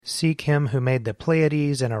Seek him who made the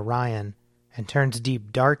Pleiades and Orion, and turns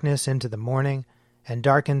deep darkness into the morning, and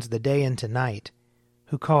darkens the day into night,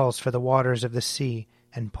 who calls for the waters of the sea,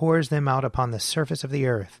 and pours them out upon the surface of the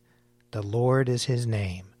earth. The Lord is his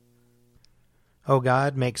name. O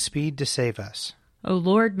God, make speed to save us. O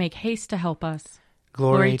Lord, make haste to help us.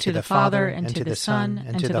 Glory to the Father, and to the Son,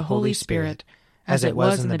 and to the Holy Spirit, as it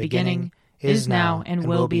was in the beginning, is now, and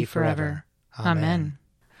will be forever. Amen.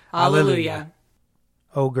 Alleluia.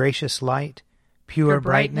 O gracious light, pure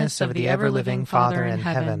brightness of the ever-living Father in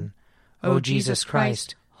heaven, O Jesus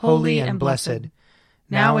Christ, holy and blessed,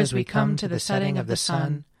 now as we come to the setting of the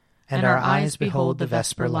sun, and our eyes behold the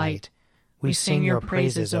vesper light, we sing your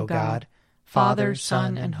praises, O God, Father,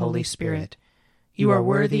 Son, and Holy Spirit. You are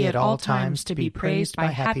worthy at all times to be praised by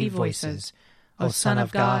happy voices, O Son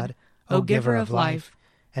of God, O Giver of life,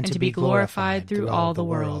 and to be glorified through all the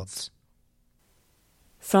worlds.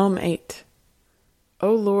 Psalm 8.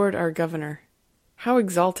 O Lord, our Governor, how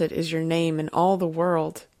exalted is your name in all the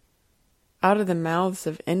world! Out of the mouths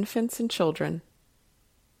of infants and children,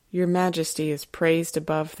 your majesty is praised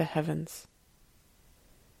above the heavens.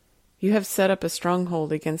 You have set up a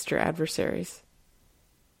stronghold against your adversaries,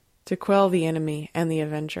 to quell the enemy and the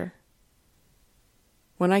avenger.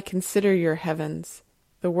 When I consider your heavens,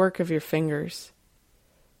 the work of your fingers,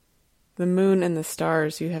 the moon and the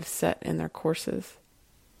stars you have set in their courses.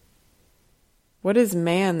 What is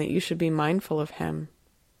man that you should be mindful of him?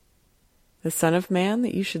 The Son of Man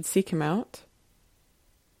that you should seek him out?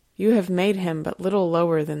 You have made him but little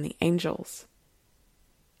lower than the angels.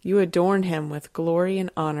 You adorn him with glory and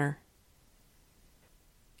honor.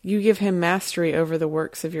 You give him mastery over the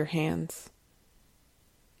works of your hands.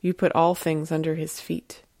 You put all things under his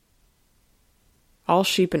feet. All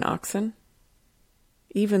sheep and oxen,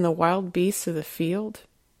 even the wild beasts of the field,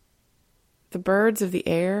 the birds of the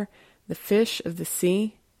air, the fish of the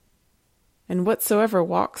sea, and whatsoever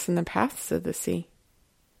walks in the paths of the sea.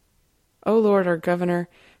 O Lord, our Governor,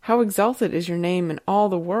 how exalted is your name in all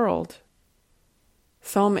the world!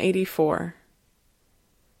 Psalm 84.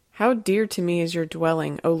 How dear to me is your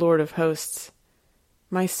dwelling, O Lord of hosts!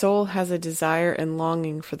 My soul has a desire and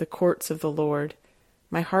longing for the courts of the Lord.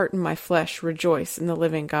 My heart and my flesh rejoice in the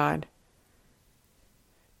living God.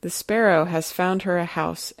 The sparrow has found her a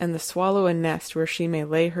house, and the swallow a nest where she may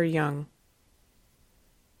lay her young.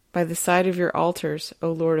 By the side of your altars,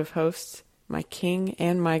 O Lord of hosts, my King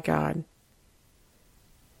and my God.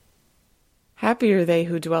 Happy are they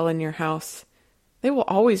who dwell in your house. They will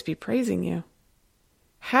always be praising you.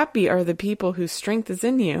 Happy are the people whose strength is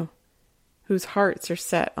in you, whose hearts are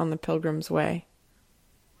set on the pilgrim's way.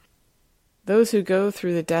 Those who go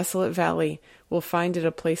through the desolate valley will find it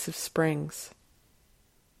a place of springs,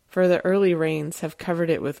 for the early rains have covered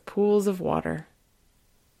it with pools of water.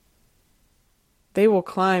 They will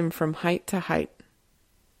climb from height to height,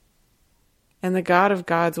 and the God of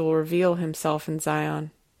gods will reveal himself in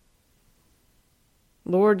Zion.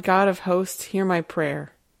 Lord God of hosts, hear my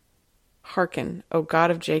prayer. Hearken, O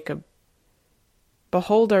God of Jacob.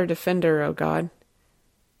 Behold our defender, O God,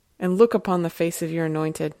 and look upon the face of your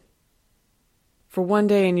anointed. For one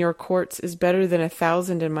day in your courts is better than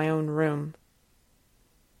 1,000 in my own room,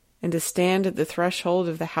 and to stand at the threshold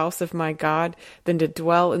of the house of my God than to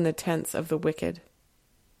dwell in the tents of the wicked.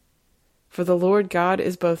 For the Lord God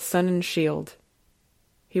is both sun and shield.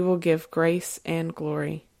 He will give grace and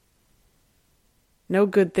glory. No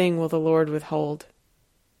good thing will the Lord withhold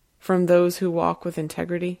from those who walk with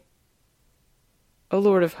integrity. O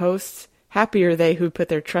Lord of hosts, happy are they who put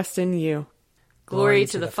their trust in you. Glory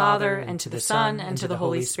to the Father, and to the Son, and to the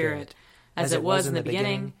Holy Spirit, as it was in the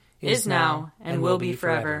beginning, is now, and will be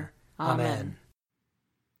forever. Amen.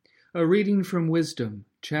 A reading from Wisdom,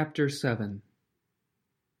 chapter 7.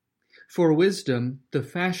 For wisdom, the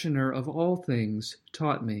fashioner of all things,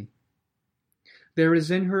 taught me. There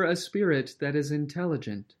is in her a spirit that is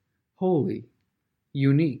intelligent, holy,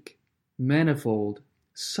 unique, manifold,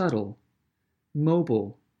 subtle,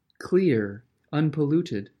 mobile, clear,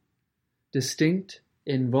 unpolluted, distinct,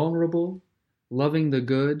 invulnerable, loving the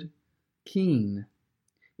good, keen,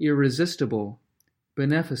 irresistible,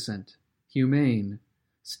 beneficent, humane,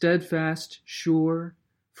 steadfast, sure,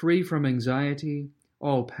 free from anxiety,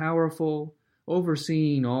 all-powerful,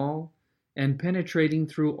 overseeing all, and penetrating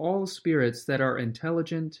through all spirits that are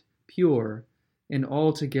intelligent, pure, and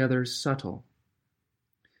altogether subtle.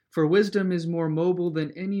 For wisdom is more mobile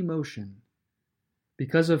than any motion.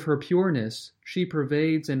 Because of her pureness, she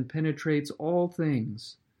pervades and penetrates all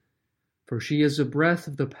things. For she is a breath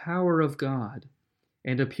of the power of God,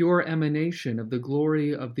 and a pure emanation of the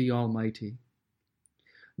glory of the Almighty.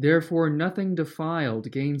 Therefore nothing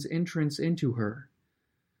defiled gains entrance into her,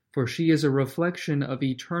 for she is a reflection of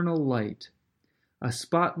eternal light, a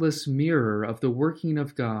spotless mirror of the working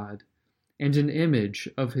of God, and an image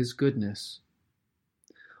of his goodness.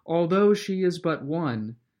 Although she is but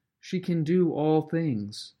one, she can do all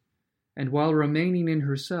things, and while remaining in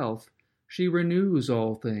herself, she renews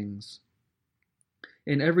all things.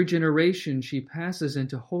 In every generation she passes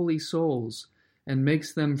into holy souls and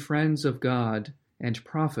makes them friends of God and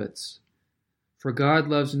prophets. For God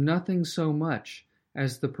loves nothing so much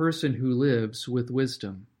as the person who lives with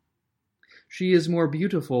wisdom. She is more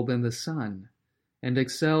beautiful than the sun, and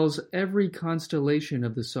excels every constellation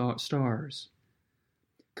of the stars.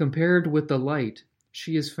 Compared with the light,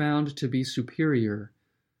 she is found to be superior,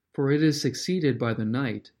 for it is succeeded by the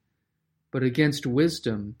night. But against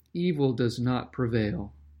wisdom, evil does not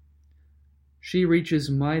prevail. She reaches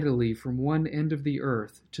mightily from one end of the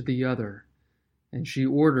earth to the other, and she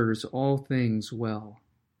orders all things well.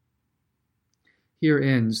 Here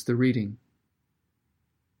ends the reading.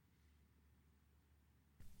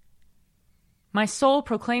 My soul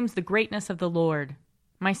proclaims the greatness of the Lord.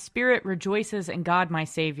 My spirit rejoices in God my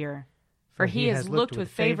Savior, for he has looked with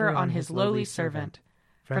favor on his lowly servant.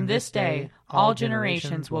 From this day all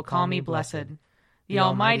generations will call me blessed. The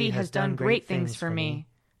Almighty has done great things for me,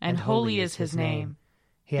 and holy is his name.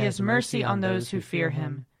 He has mercy on those who fear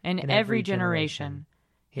him, in every generation.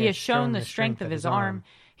 He has shown the strength of his arm.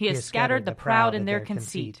 He has scattered the proud in their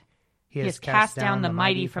conceit. He has cast down the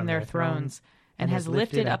mighty from their thrones, and has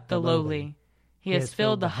lifted up the lowly. He has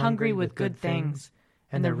filled the hungry with good things,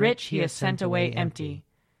 and the rich he has sent away empty.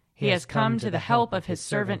 He has come to the help of his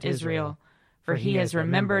servant Israel, for he has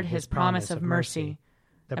remembered his promise of mercy,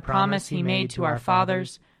 the promise he made to our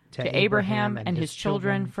fathers, to Abraham and his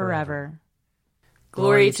children forever.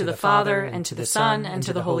 Glory to the Father, and to the Son, and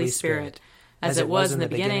to the Holy Spirit, as it was in the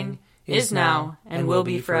beginning, is now, and will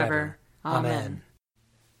be forever. Amen.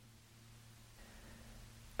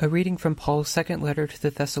 A reading from Paul's second letter to the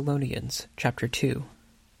Thessalonians, chapter 2.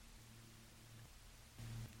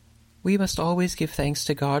 We must always give thanks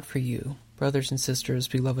to God for you, brothers and sisters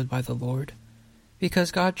beloved by the Lord,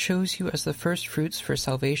 because God chose you as the first fruits for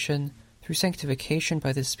salvation through sanctification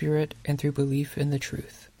by the Spirit and through belief in the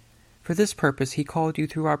truth. For this purpose he called you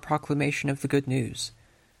through our proclamation of the good news,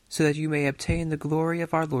 so that you may obtain the glory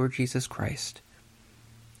of our Lord Jesus Christ.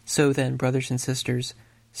 So then, brothers and sisters,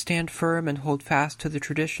 stand firm and hold fast to the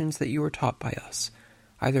traditions that you were taught by us,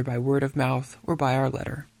 either by word of mouth or by our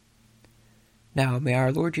letter. Now may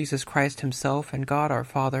our Lord Jesus Christ himself and God our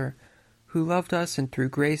Father, who loved us and through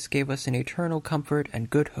grace gave us an eternal comfort and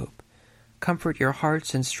good hope, comfort your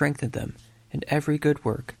hearts and strengthen them in every good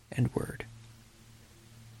work and word.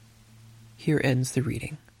 Here ends the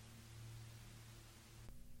reading.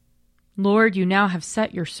 Lord, you now have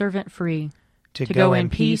set your servant free, to go in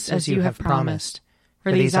peace as you have promised.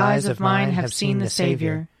 For these eyes of mine have seen the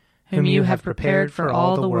Savior, whom you have prepared for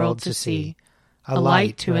all the world to see, a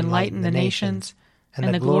light to enlighten the nations,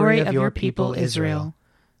 and the glory of your people Israel.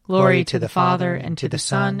 Glory to the Father, and to the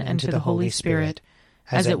Son, and to the Holy Spirit,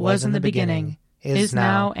 as it was in the beginning, is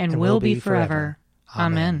now, and will be forever.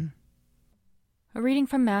 Amen. A reading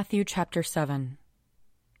from Matthew chapter 7.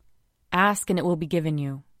 Ask, and it will be given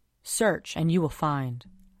you. Search, and you will find.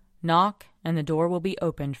 Knock, and the door will be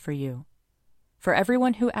opened for you. For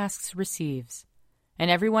everyone who asks receives,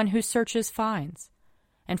 and everyone who searches finds,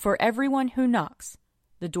 and for everyone who knocks,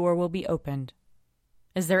 the door will be opened.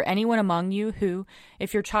 Is there anyone among you who,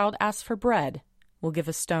 if your child asks for bread, will give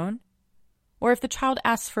a stone? Or if the child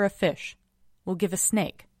asks for a fish, will give a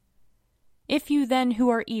snake? If you then, who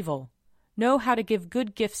are evil, know how to give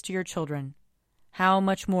good gifts to your children, how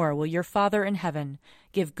much more will your Father in heaven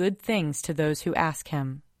give good things to those who ask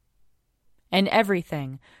him? And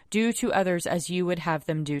everything do to others as you would have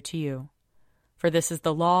them do to you. For this is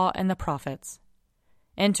the law and the prophets.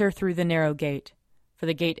 Enter through the narrow gate, for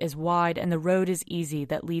the gate is wide and the road is easy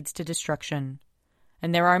that leads to destruction,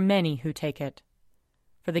 and there are many who take it.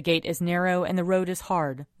 For the gate is narrow and the road is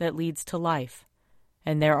hard that leads to life,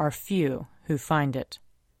 and there are few who find it.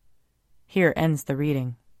 Here ends the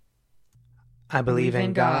reading. I believe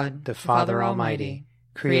in God, the Father Almighty,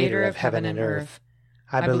 creator of heaven and earth.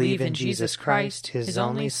 I believe in Jesus Christ, his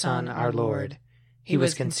only Son, our Lord. He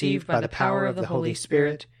was conceived by the power of the Holy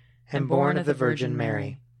Spirit and born of the Virgin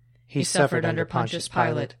Mary. He suffered under Pontius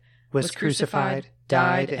Pilate, was crucified,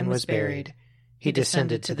 died, and was buried. He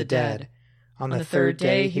descended to the dead. On the third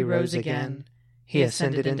day he rose again. He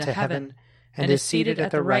ascended into heaven and is seated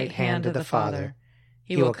at the right hand of the Father.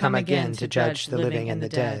 He will come again to judge the living and the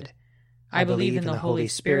dead. I believe in the Holy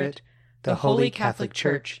Spirit, the Holy Catholic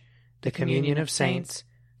Church, the communion of saints,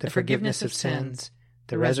 the forgiveness of sins,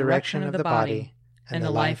 the resurrection of the body, and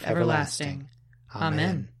the life everlasting.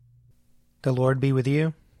 Amen. The Lord be with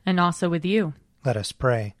you. And also with you. Let us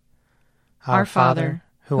pray. Our Father,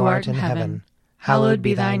 who art in heaven, hallowed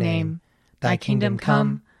be thy name. Thy kingdom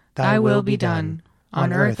come, thy will be done,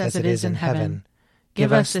 on earth as it is in heaven.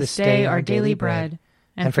 Give us this day our daily bread,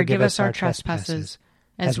 and forgive us our trespasses,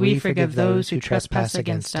 as we forgive those who trespass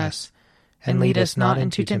against us. And lead us not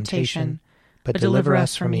into temptation, but deliver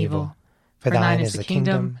us from evil. For thine is the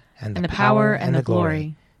kingdom, and the power, and the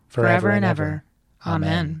glory, forever and ever.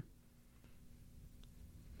 Amen.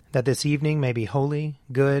 That this evening may be holy,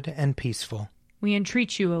 good, and peaceful. We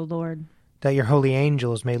entreat you, O Lord. That your holy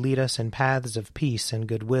angels may lead us in paths of peace and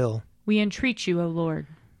goodwill. We entreat you, O Lord.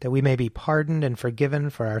 That we may be pardoned and forgiven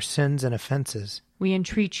for our sins and offenses. We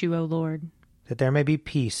entreat you, O Lord. That there may be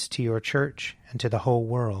peace to your church and to the whole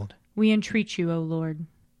world. We entreat you, O Lord.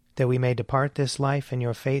 That we may depart this life in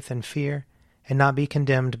your faith and fear, and not be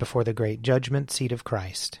condemned before the great judgment seat of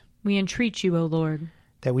Christ. We entreat you, O Lord.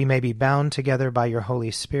 That we may be bound together by your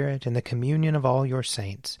Holy Spirit in the communion of all your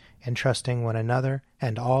saints, entrusting one another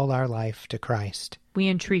and all our life to Christ. We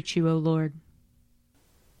entreat you, O Lord.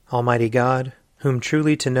 Almighty God, whom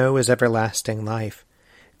truly to know is everlasting life,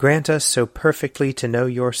 grant us so perfectly to know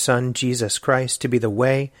your Son, Jesus Christ, to be the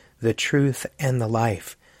way, the truth, and the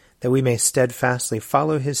life, that we may steadfastly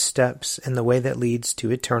follow his steps in the way that leads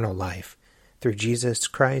to eternal life, through Jesus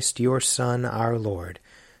Christ, your Son, our Lord,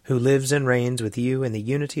 who lives and reigns with you in the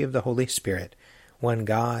unity of the Holy Spirit, one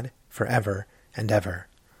God, forever and ever.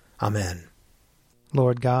 Amen.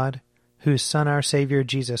 Lord God, whose Son, our Savior,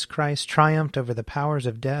 Jesus Christ, triumphed over the powers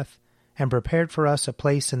of death and prepared for us a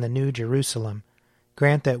place in the New Jerusalem,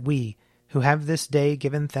 grant that we, who have this day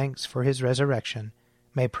given thanks for his resurrection,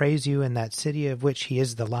 may praise you in that city of which he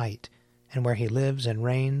is the light, and where he lives and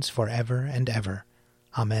reigns forever and ever.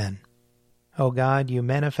 Amen. O God, you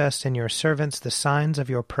manifest in your servants the signs of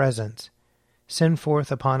your presence. Send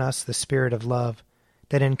forth upon us the Spirit of love,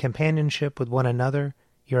 that in companionship with one another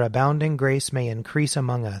your abounding grace may increase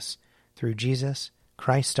among us, through Jesus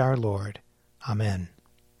Christ our Lord. Amen.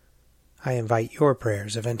 I invite your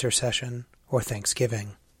prayers of intercession or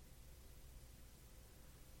thanksgiving.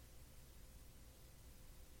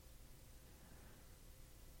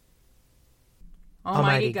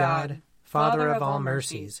 Almighty God, Father of all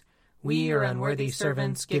mercies, we, your unworthy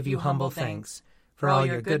servants, give you humble thanks for all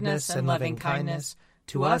your goodness and loving kindness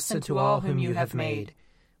to us and to all whom you have made.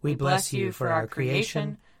 We bless you for our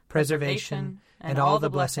creation, preservation, and all the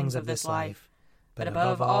blessings of this life, but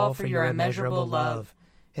above all for your immeasurable love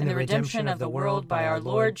in the redemption of the world by our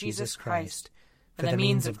Lord Jesus Christ, for the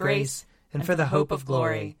means of grace and for the hope of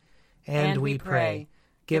glory. And we pray,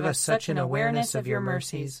 give us such an awareness of your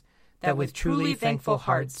mercies that with truly thankful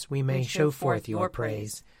hearts we may show forth your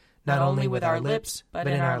praise, not only with our lips, but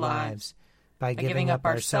in our lives, by giving up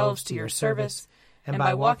ourselves to your service, and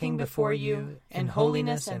by walking before you in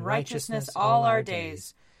holiness and righteousness all our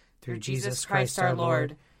days, through Jesus Christ our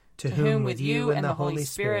Lord, to whom with you and the Holy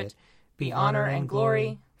Spirit be honor and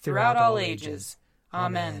glory throughout all ages.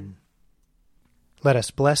 Amen. Let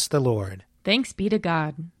us bless the Lord. Thanks be to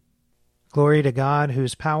God. Glory to God,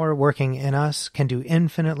 whose power working in us can do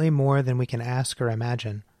infinitely more than we can ask or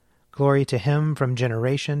imagine. Glory to him from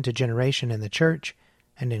generation to generation in the Church,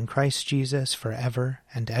 and in Christ Jesus forever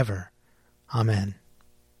and ever. Amen.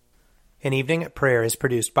 An Evening at Prayer is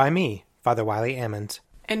produced by me, Father Wiley Ammons.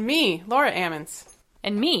 And me, Laura Ammons.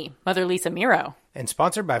 And me, Mother Lisa Miro. And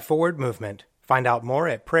sponsored by Forward Movement. Find out more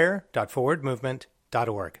at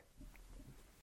prayer.forwardmovement.org.